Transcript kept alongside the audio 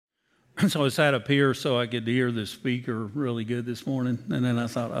So I sat up here so I could hear the speaker really good this morning. And then I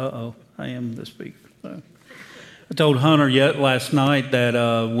thought, I am the speaker. So I told Hunter last night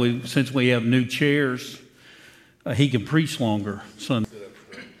that since we have new chairs, he can preach longer. So,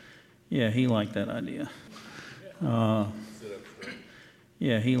 yeah, he liked that idea.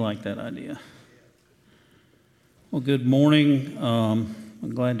 He liked that idea. Well, good morning.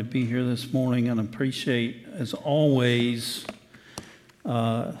 I'm glad to be here this morning and appreciate, as always,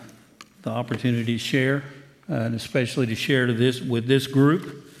 the opportunity to share, and especially to share with this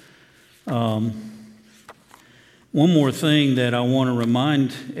group. One more thing that I want to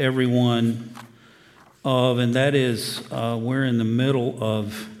remind everyone of, and that is we're in the middle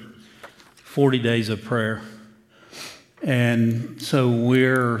of 40 days of prayer. And so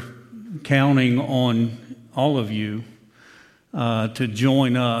we're counting on all of you to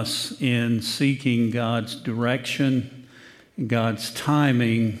join us in seeking God's direction, God's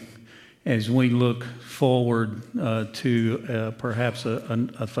timing, as we look forward to perhaps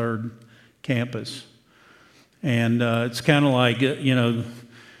a third campus. And it's kind of like, if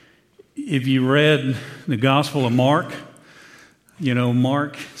you read the Gospel of Mark,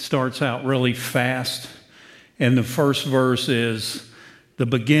 Mark starts out really fast. And the first verse is the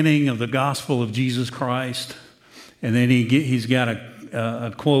beginning of the gospel of Jesus Christ. And then he's got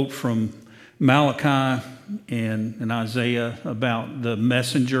a quote from Malachi and Isaiah about the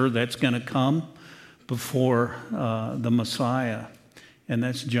messenger that's going to come before the Messiah. And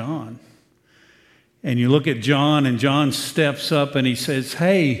that's John. And you look at John, and John steps up and he says,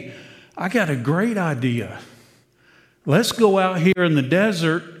 "Hey, I got a great idea. Let's go out here in the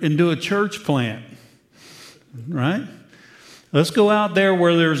desert and do a church plant." Right? Let's go out there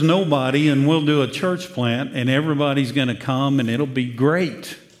where there's nobody and we'll do a church plant and everybody's going to come and it'll be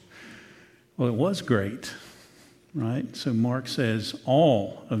great. Well, it was great, right? So Mark says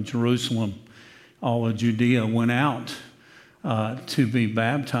all of Jerusalem, all of Judea went out to be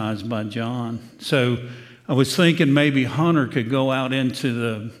baptized by John. So I was thinking maybe Hunter could go out into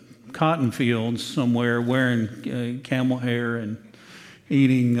the cotton fields somewhere wearing camel hair and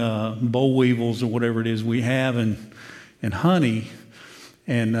eating boll weevils or whatever it is we have and honey,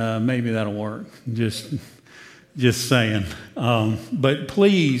 and maybe that'll work. Just saying. But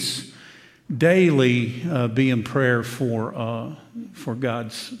please daily be in prayer for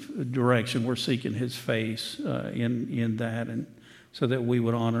God's direction. We're seeking His face in that, and so that we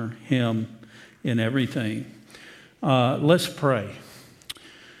would honor Him in everything. Let's pray.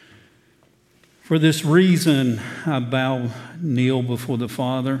 For this reason, I kneel before the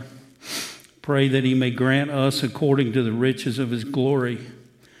Father. Pray that He may grant us, according to the riches of His glory,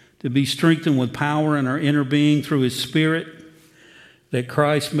 to be strengthened with power in our inner being through His Spirit, that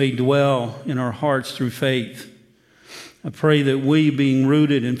Christ may dwell in our hearts through faith. I pray that we, being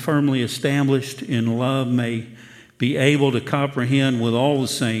rooted and firmly established in love, may be able to comprehend with all the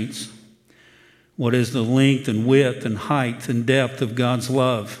saints what is the length and width and height and depth of God's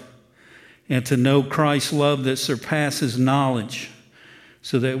love, and to know Christ's love that surpasses knowledge,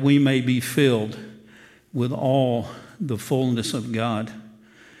 so that we may be filled with all the fullness of God.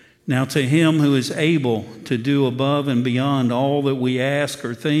 Now to Him who is able to do above and beyond all that we ask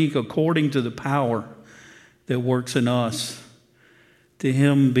or think, according to the power that works in us, to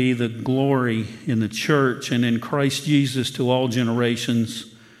Him be the glory in the church and in Christ Jesus to all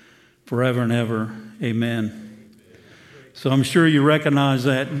generations, forever and ever. Amen. So I'm sure you recognize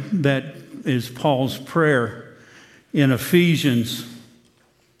that is Paul's prayer in Ephesians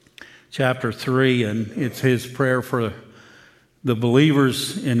chapter 3, and it's his prayer for the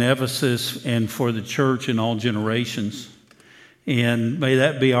believers in Ephesus and for the church in all generations. And may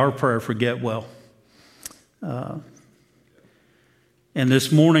that be our prayer for Getwell. And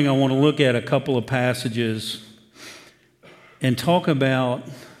this morning I want to look at a couple of passages and talk about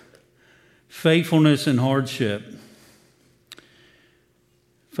faithfulness and hardship.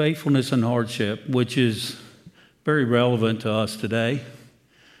 Faithfulness and hardship, which is very relevant to us today.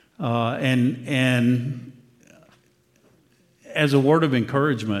 And as a word of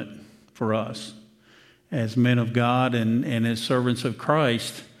encouragement for us as men of God and as servants of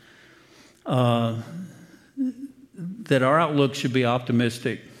Christ, that our outlook should be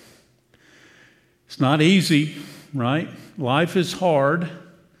optimistic. It's not easy, right? Life is hard.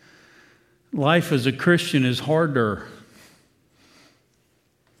 Life as a Christian is harder.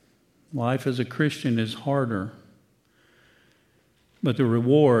 Life as a Christian is harder. But the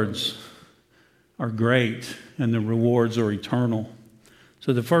rewards are great, and the rewards are eternal.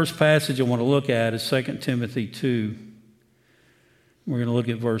 So the first passage I want to look at is 2 Timothy 2. We're going to look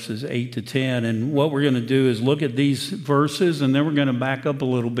at verses 8 to 10. And what we're going to do is look at these verses, and then we're going to back up a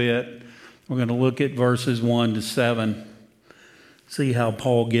little bit We're going to look at verses 1 to 7, see how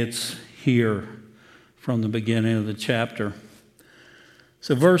Paul gets here from the beginning of the chapter.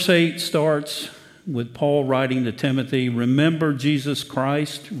 So verse 8 starts with Paul writing to Timothy, "Remember Jesus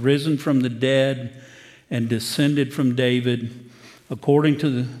Christ, risen from the dead and descended from David, according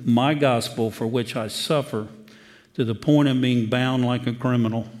to my gospel, for which I suffer, to the point of being bound like a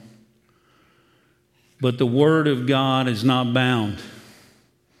criminal. But the word of God is not bound.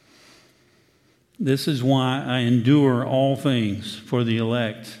 This is why I endure all things for the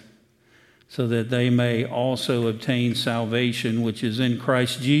elect, so that they may also obtain salvation, which is in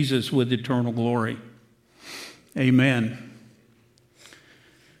Christ Jesus with eternal glory." Amen.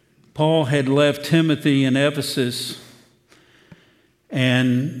 Paul had left Timothy in Ephesus,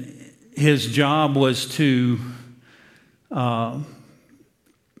 and his job was to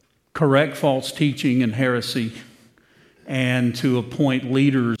correct false teaching and heresy and to appoint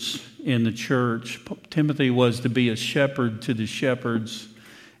leaders in the church. Timothy was to be a shepherd to the shepherds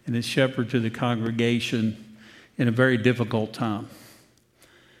and a shepherd to the congregation in a very difficult time.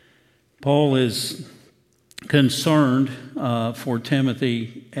 Paul is concerned for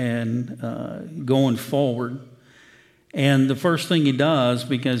Timothy and going forward. And the first thing he does,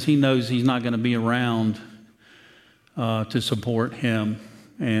 because he knows he's not going to be around to support him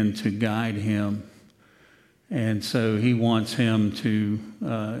and to guide him, and so he wants him to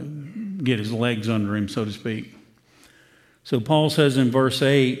get his legs under him, so to speak. So Paul says in verse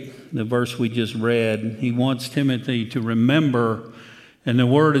 8, the verse we just read, he wants Timothy to remember, and the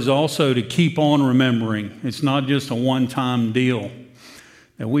word is also to keep on remembering. It's not just a one-time deal,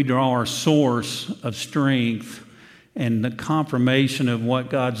 that we draw our source of strength and the confirmation of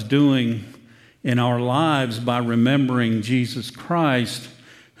what God's doing in our lives by remembering Jesus Christ,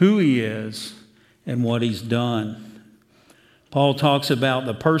 who he is, and what he's done. Paul talks about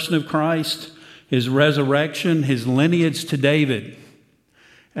the person of Christ, his resurrection, his lineage to David,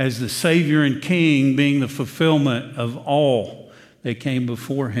 as the Savior and King being the fulfillment of all that came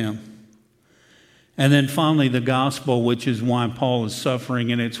before him. And then finally the gospel, which is why Paul is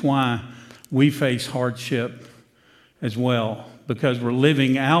suffering, and it's why we face hardship as well, because we're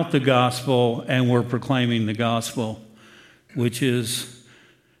living out the gospel and we're proclaiming the gospel, which is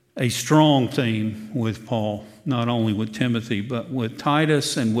a strong theme with Paul, not only with Timothy, but with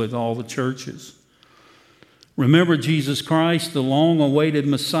Titus and with all the churches. Remember Jesus Christ, the long-awaited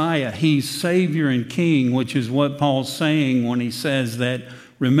Messiah. He's Savior and King, which is what Paul's saying when he says that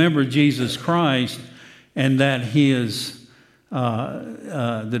remember Jesus Christ and that he is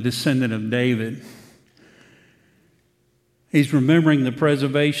the descendant of David. He's remembering the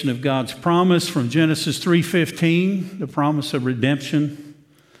preservation of God's promise from Genesis 3:15, the promise of redemption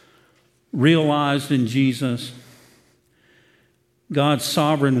realized in Jesus, God's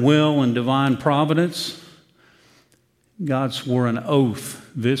sovereign will and divine providence. God swore an oath,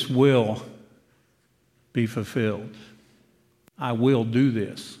 this will be fulfilled. I will do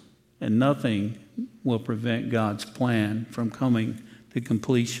this, and nothing will prevent God's plan from coming to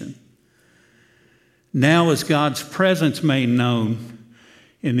completion. Now is God's presence made known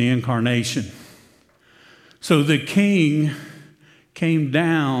in the incarnation. So the King came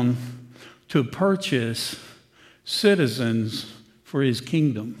down to purchase citizens for his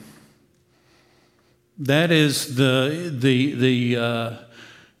kingdom. That is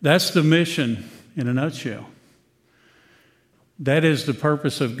that's the mission in a nutshell. That is the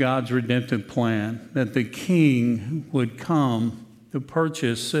purpose of God's redemptive plan, that the King would come to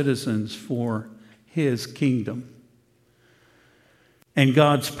purchase citizens for his kingdom. And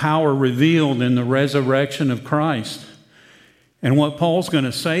God's power revealed in the resurrection of Christ. And what Paul's going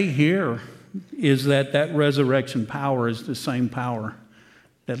to say here is that that resurrection power is the same power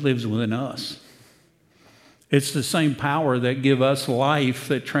that lives within us. It's the same power that gave us life,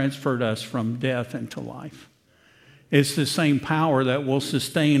 that transferred us from death into life. It's the same power that will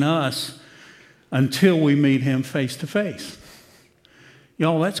sustain us until we meet him face to face.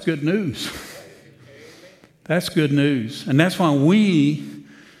 Y'all, that's good news. That's good news. And that's why we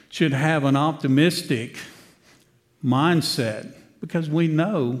should have an optimistic mindset, because we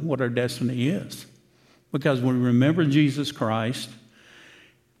know what our destiny is. Because we remember Jesus Christ,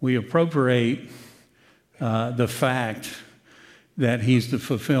 we appropriate the fact that he's the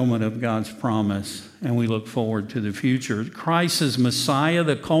fulfillment of God's promise, and we look forward to the future. Christ is Messiah,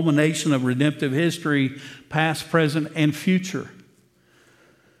 the culmination of redemptive history, past, present, and future.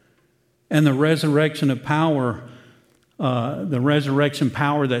 And the resurrection of power, the resurrection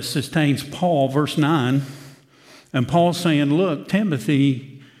power that sustains Paul, verse 9. And Paul's saying, look,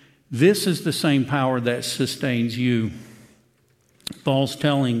 Timothy, this is the same power that sustains you. Paul's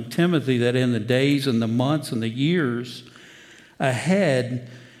telling Timothy that in the days and the months and the years ahead,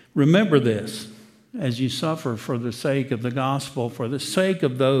 remember this as you suffer for the sake of the gospel, for the sake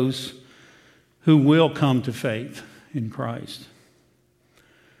of those who will come to faith in Christ.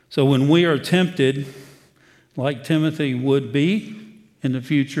 So when we are tempted, like Timothy would be in the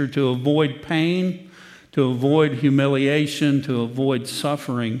future, to avoid pain, to avoid humiliation, to avoid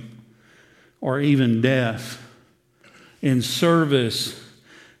suffering, or even death, in service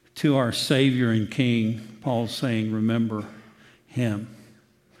to our Savior and King, Paul's saying, remember Him.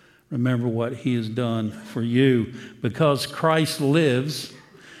 Remember what He has done for you. Because Christ lives,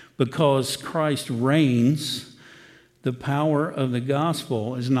 because Christ reigns, the power of the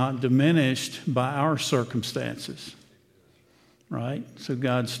gospel is not diminished by our circumstances. Right? So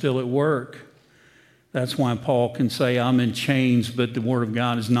God's still at work. That's why Paul can say, I'm in chains, but the Word of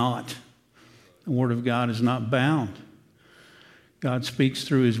God is not. The Word of God is not bound. God speaks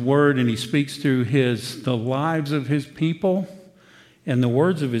through His Word, and He speaks through the lives of His people and the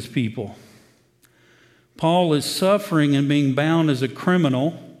words of His people. Paul is suffering and being bound as a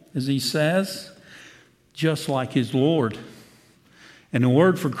criminal, as he says, just like his Lord. And the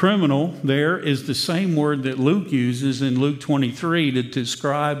word for criminal there is the same word that Luke uses in Luke 23 to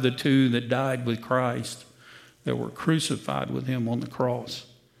describe the two that died with Christ, that were crucified with Him on the cross.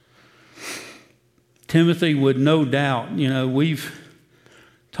 Timothy would no doubt, we've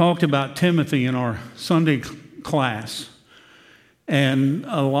talked about Timothy in our Sunday class, and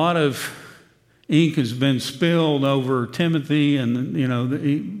a lot of ink has been spilled over Timothy,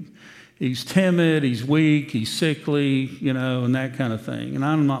 and, he's timid, he's weak, he's sickly, and that kind of thing. And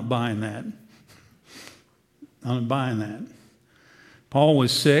I'm not buying that. I'm not buying that. Paul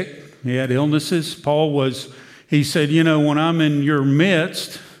was sick. He had illnesses. He said, when I'm in your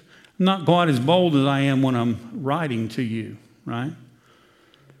midst, I'm not quite as bold as I am when I'm writing to you, right?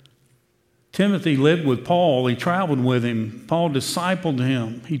 Timothy lived with Paul. He traveled with him. Paul discipled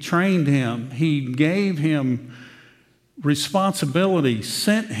him. He trained him. He gave him responsibility,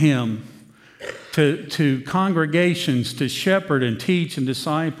 sent him to congregations to shepherd and teach and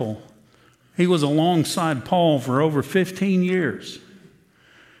disciple. He was alongside Paul for over 15 years.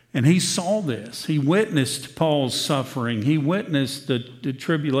 And he saw this. He witnessed Paul's suffering. He witnessed the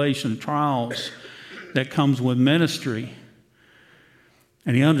tribulation, trials that comes with ministry.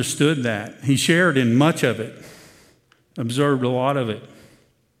 And he understood that. He shared in much of it, observed a lot of it.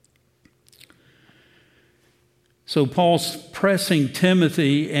 So Paul's pressing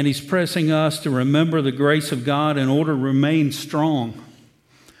Timothy, and he's pressing us to remember the grace of God in order to remain strong,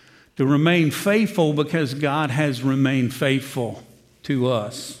 to remain faithful because God has remained faithful to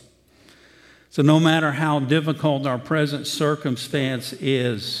us. So no matter how difficult our present circumstance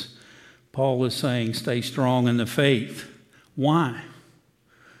is, Paul is saying, stay strong in the faith. Why?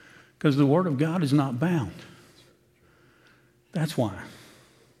 Because the Word of God is not bound. That's why.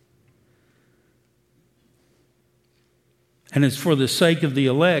 And it's for the sake of the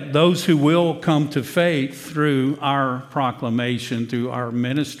elect, those who will come to faith through our proclamation, through our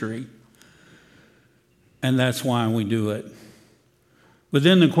ministry. And that's why we do it. But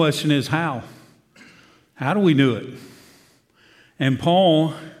then the question is how? How do we do it? And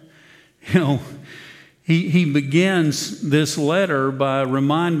Paul, he begins this letter by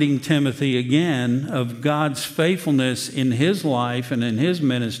reminding Timothy again of God's faithfulness in his life and in his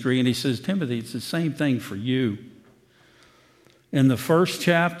ministry. And he says, Timothy, it's the same thing for you. In the first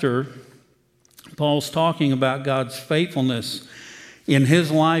chapter, Paul's talking about God's faithfulness in his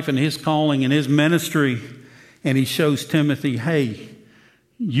life and his calling and his ministry. And he shows Timothy, hey,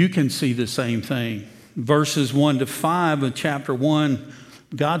 you can see the same thing. Verses 1-5 of chapter 1,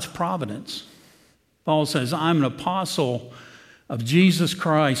 God's providence. Paul says, I'm an apostle of Jesus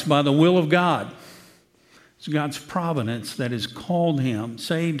Christ by the will of God. It's God's providence that has called him,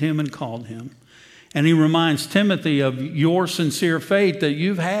 saved him and called him. And he reminds Timothy of your sincere faith that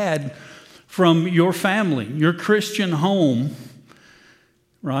you've had from your family, your Christian home,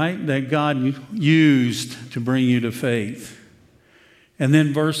 right? That God used to bring you to faith. And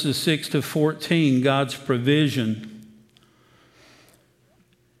then verses 6-14, God's provision.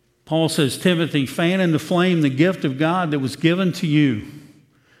 Paul says, Timothy, fan into flame the gift of God that was given to you.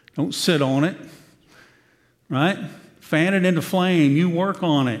 Don't sit on it, right? Fan it into flame. You work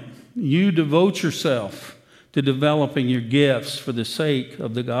on it. You devote yourself to developing your gifts for the sake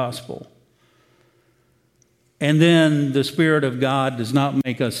of the gospel. And then the Spirit of God does not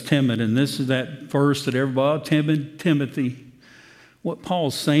make us timid. And this is that verse that everybody, timid, Timothy. What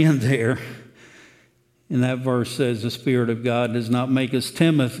Paul's saying there in that verse says the Spirit of God does not make us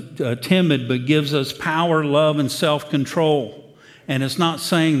timid, but gives us power, love, and self-control. And it's not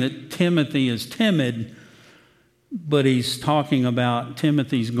saying that Timothy is timid, but he's talking about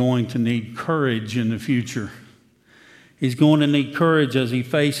Timothy's going to need courage in the future. He's going to need courage as he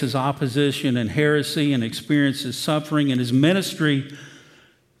faces opposition and heresy and experiences suffering in his ministry.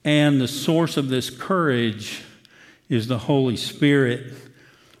 And the source of this courage is the Holy Spirit,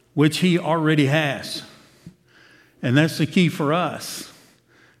 which he already has. And that's the key for us.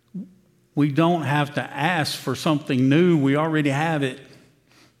 We don't have to ask for something new. We already have it.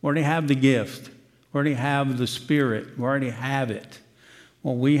 We already have the gift. We already have the Spirit. We already have it.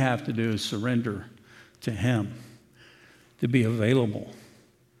 What we have to do is surrender to him, to be available.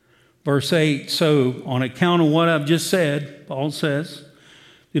 Verse 8, so on account of what I've just said, Paul says,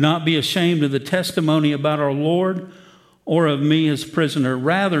 do not be ashamed of the testimony about our Lord or of me as prisoner.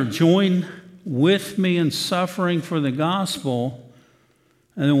 Rather, join with me in suffering for the gospel.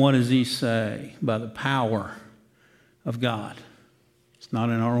 And then what does he say? By the power of God. It's not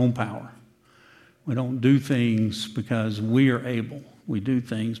in our own power. We don't do things because we are able. We do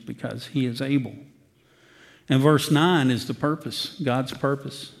things because he is able. And verse 9 is the purpose, God's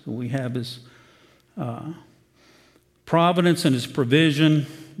purpose. We have his providence and his provision,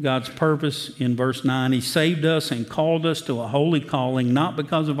 God's purpose in verse 9. He saved us and called us to a holy calling, not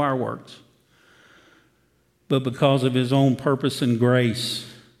because of our works, but because of his own purpose and grace.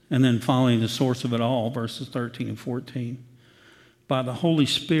 And then finally, the source of it all, verses 13 and 14. By the Holy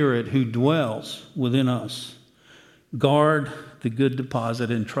Spirit who dwells within us, guard the good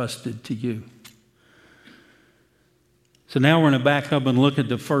deposit entrusted to you. So now we're going to back up and look at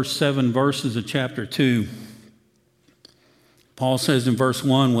the first 7 verses of chapter 2. Paul says in verse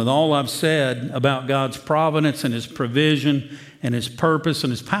 1, with all I've said about God's providence and his provision and his purpose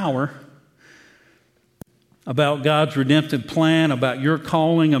and his power, about God's redemptive plan, about your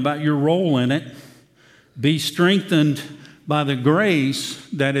calling, about your role in it, be strengthened by the grace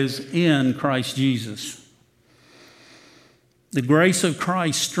that is in Christ Jesus. The grace of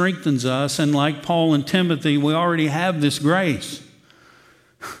Christ strengthens us, and like Paul and Timothy, we already have this grace.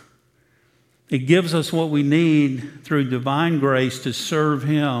 It gives us what we need through divine grace to serve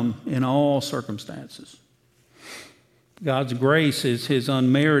him in all circumstances. God's grace is his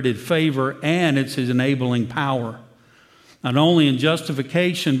unmerited favor, and it's his enabling power, not only in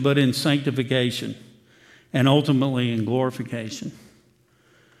justification, but in sanctification, and ultimately in glorification.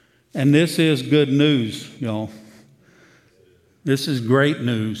 And this is good news, y'all. This is great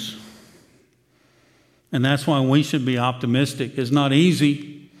news. And that's why we should be optimistic. It's not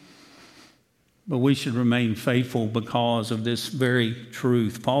easy, but we should remain faithful because of this very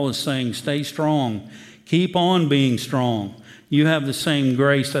truth. Paul is saying, stay strong. Keep on being strong. You have the same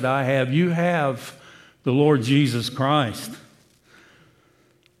grace that I have. You have the Lord Jesus Christ.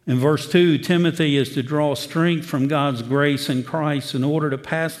 In verse 2, Timothy is to draw strength from God's grace in Christ in order to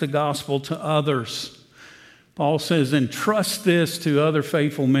pass the gospel to others. Paul says, entrust this to other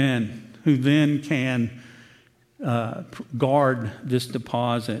faithful men who then can guard this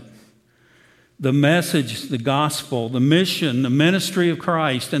deposit. The message, the gospel, the mission, the ministry of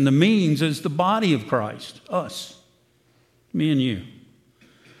Christ, and the means is the body of Christ, us, me and you.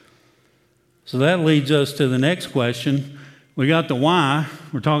 So that leads us to the next question. We got the why.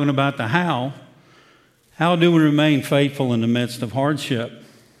 We're talking about the how. How do we remain faithful in the midst of hardship?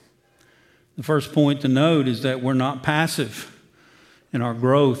 The first point to note is that we're not passive in our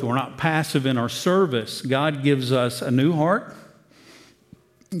growth. We're not passive in our service. God gives us a new heart,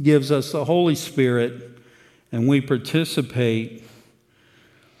 gives us the Holy Spirit, and we participate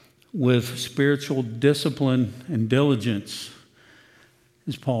with spiritual discipline and diligence,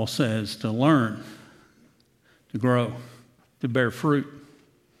 as Paul says, to learn, to grow, to bear fruit.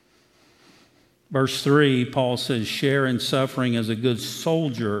 Verse 3, Paul says, share in suffering as a good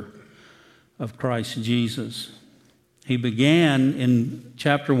soldier of Christ Jesus. He began in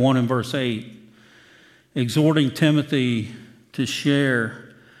chapter 1 and verse 8, exhorting Timothy to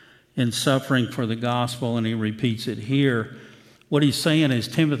share in suffering for the gospel, and he repeats it here. What he's saying is,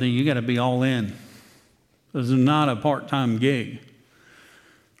 Timothy, you got to be all in. This is not a part-time gig,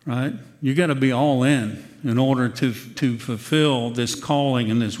 right? You got to be all in order to fulfill this calling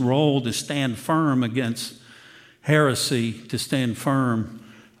and this role, to stand firm against heresy, to stand firm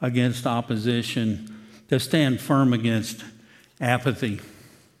against opposition, to stand firm against apathy.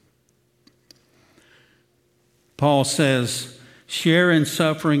 Paul says, share in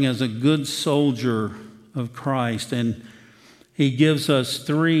suffering as a good soldier of Christ. And he gives us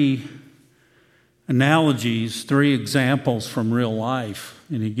 3 analogies, 3 examples from real life.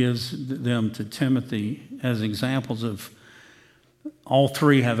 And he gives them to Timothy as examples of All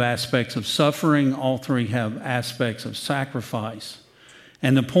three have aspects of suffering. All three have aspects of sacrifice.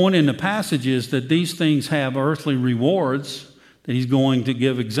 And the point in the passage is that these things have earthly rewards that he's going to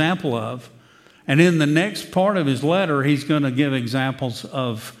give example of. And in the next part of his letter, he's going to give examples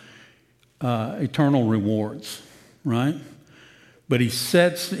of eternal rewards, right? But he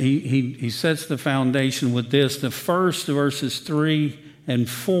sets the foundation with this. The first, verses 3 and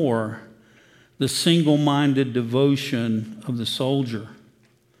 4, the single-minded devotion of the soldier.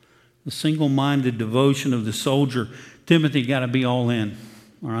 The single-minded devotion of the soldier. Timothy got to be all in,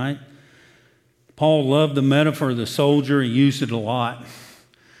 all right? Paul loved the metaphor of the soldier. He used it a lot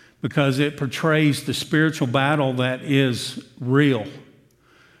because it portrays the spiritual battle that is real,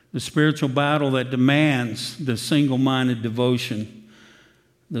 the spiritual battle that demands the single-minded devotion,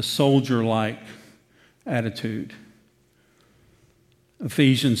 the soldier-like attitude.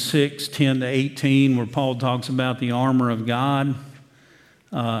 Ephesians 6, 10 to 18, where Paul talks about the armor of God.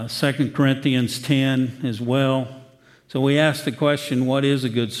 2 Corinthians 10 as well. So we ask the question, what is a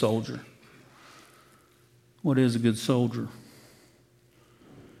good soldier? What is a good soldier?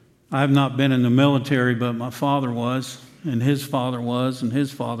 I have not been in the military, but my father was, and his father was, and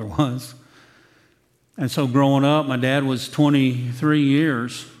his father was. And so growing up, my dad was 23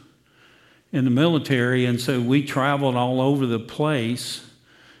 years in the military, and so we traveled all over the place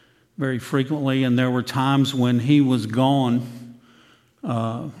very frequently, and there were times when he was gone,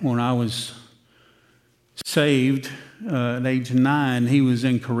 when I was saved at age 9, he was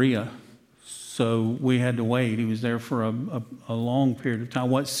in Korea. So we had to wait. He was there for a long period of time,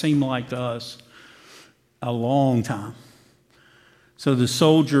 what seemed like to us a long time. So the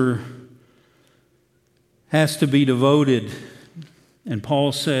soldier has to be devoted. And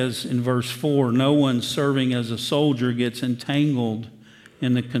Paul says in verse 4, no one serving as a soldier gets entangled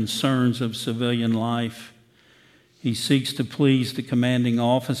in the concerns of civilian life. He seeks to please the commanding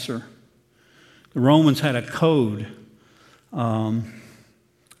officer. The Romans had a code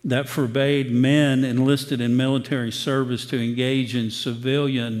that forbade men enlisted in military service to engage in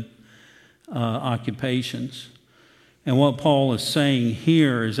civilian occupations. And what Paul is saying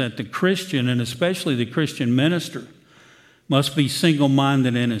here is that the Christian, and especially the Christian minister, must be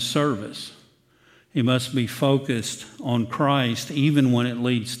single-minded in his service. He must be focused on Christ even when it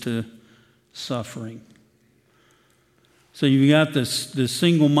leads to suffering. So you've got this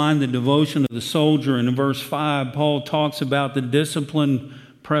single-minded devotion of the soldier. And in verse 5, Paul talks about the disciplined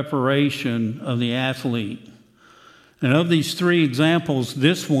preparation of the athlete. And of these three examples,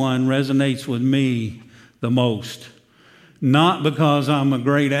 this one resonates with me the most. Not because I'm a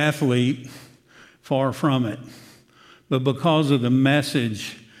great athlete, far from it, but because of the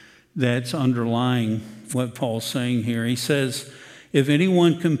message that's underlying what Paul's saying here. He says, if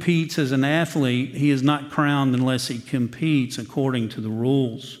anyone competes as an athlete, he is not crowned unless he competes according to the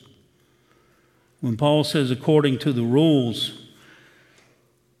rules. When Paul says according to the rules,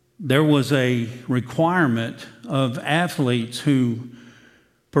 there was a requirement of athletes who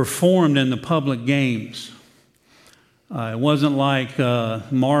performed in the public games. It wasn't like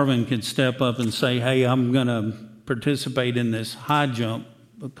Marvin could step up and say, hey, I'm going to participate in this high jump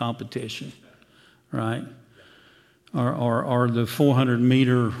competition, right? Or the 400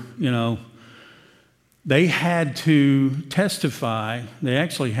 meter, They had to testify. They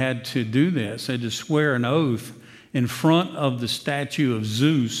actually had to do this. They had to swear an oath in front of the statue of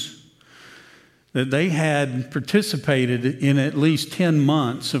Zeus that they had participated in at least 10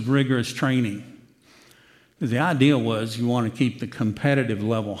 months of rigorous training. The idea was you want to keep the competitive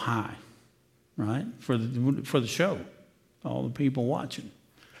level high, right? For the show, all the people watching.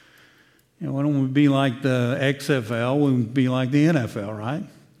 Why don't we be like the XFL? We would be like the NFL, right?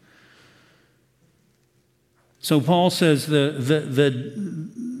 So Paul says the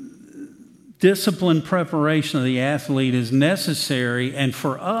disciplined preparation of the athlete is necessary, and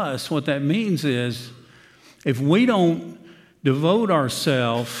for us, what that means is if we don't devote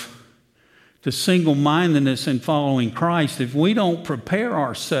ourselves to single-mindedness in following Christ, if we don't prepare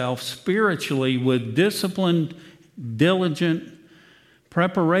ourselves spiritually with disciplined, diligent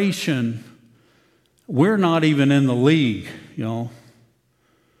preparation, we're not even in the league, And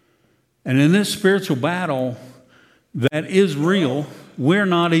in this spiritual battle that is real, we're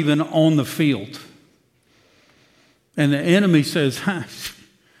not even on the field. And the enemy says,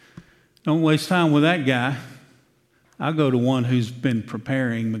 don't waste time with that guy. I'll go to one who's been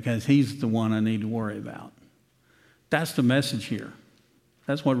preparing because he's the one I need to worry about. That's the message here.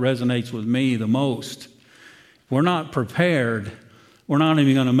 That's what resonates with me the most. If we're not prepared, we're not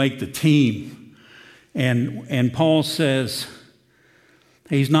even going to make the team. And Paul says,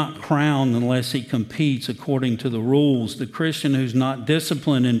 He's not crowned unless he competes according to the rules. The Christian who's not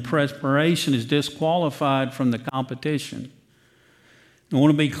disciplined in preparation is disqualified from the competition. I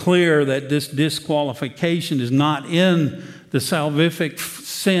want to be clear that this disqualification is not in the salvific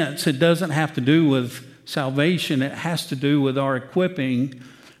sense. It doesn't have to do with salvation. It has to do with our equipping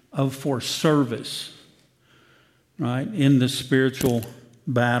for service, right, in the spiritual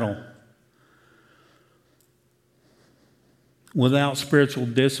battle. Without spiritual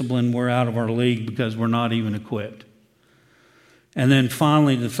discipline, we're out of our league because we're not even equipped. And then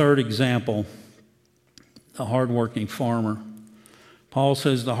finally, the third example, the hardworking farmer. Paul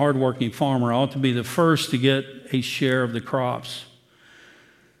says the hardworking farmer ought to be the first to get a share of the crops.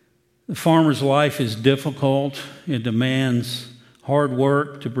 The farmer's life is difficult. It demands hard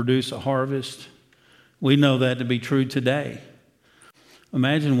work to produce a harvest. We know that to be true today.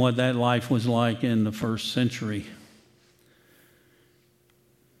 Imagine what that life was like in the first century.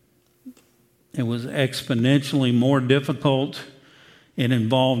 It was exponentially more difficult. It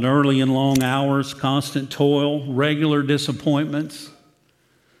involved early and long hours, constant toil, regular disappointments.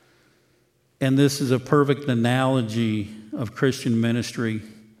 And this is a perfect analogy of Christian ministry.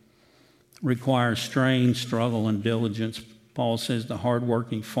 Requires strain, struggle, and diligence. Paul says the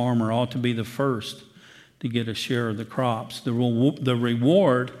hardworking farmer ought to be the first to get a share of the crops. The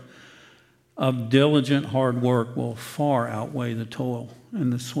reward of diligent hard work will far outweigh the toil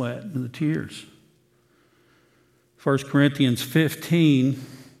and the sweat and the tears. 1 Corinthians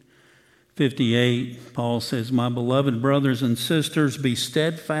 15:58, Paul says, "My beloved brothers and sisters, be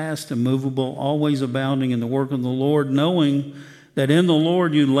steadfast, immovable, always abounding in the work of the Lord, knowing that in the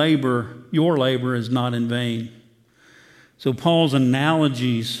Lord your labor is not in vain." So Paul's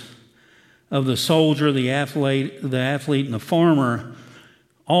analogies of the soldier, the athlete, and the farmer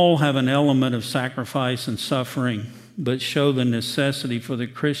all have an element of sacrifice and suffering, but show the necessity for the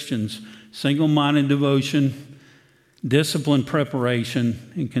Christian's single-minded devotion, disciplined preparation,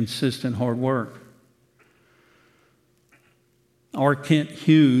 and consistent hard work. R. Kent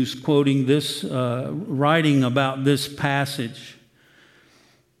Hughes, quoting this, writing about this passage,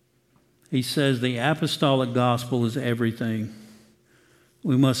 he says, "The apostolic gospel is everything.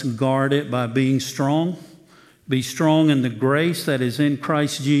 We must guard it by being strong. Be strong in the grace that is in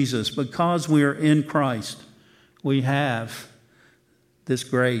Christ Jesus. Because we are in Christ, we have this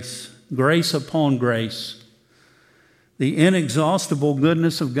grace, grace upon grace, the inexhaustible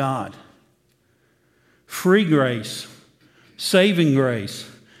goodness of God, free grace, saving grace,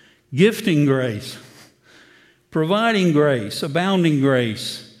 gifting grace, providing grace, abounding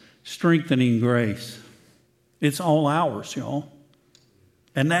grace, strengthening grace. It's all ours, y'all.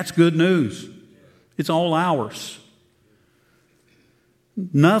 And that's good news. It's all ours.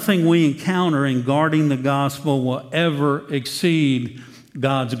 Nothing we encounter in guarding the gospel will ever exceed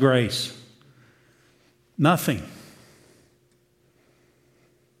God's grace. Nothing.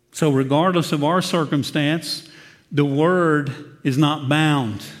 So regardless of our circumstance, the word is not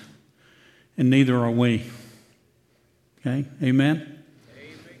bound, and neither are we. Okay? Amen?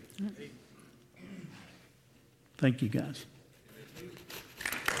 Amen. Thank you, guys.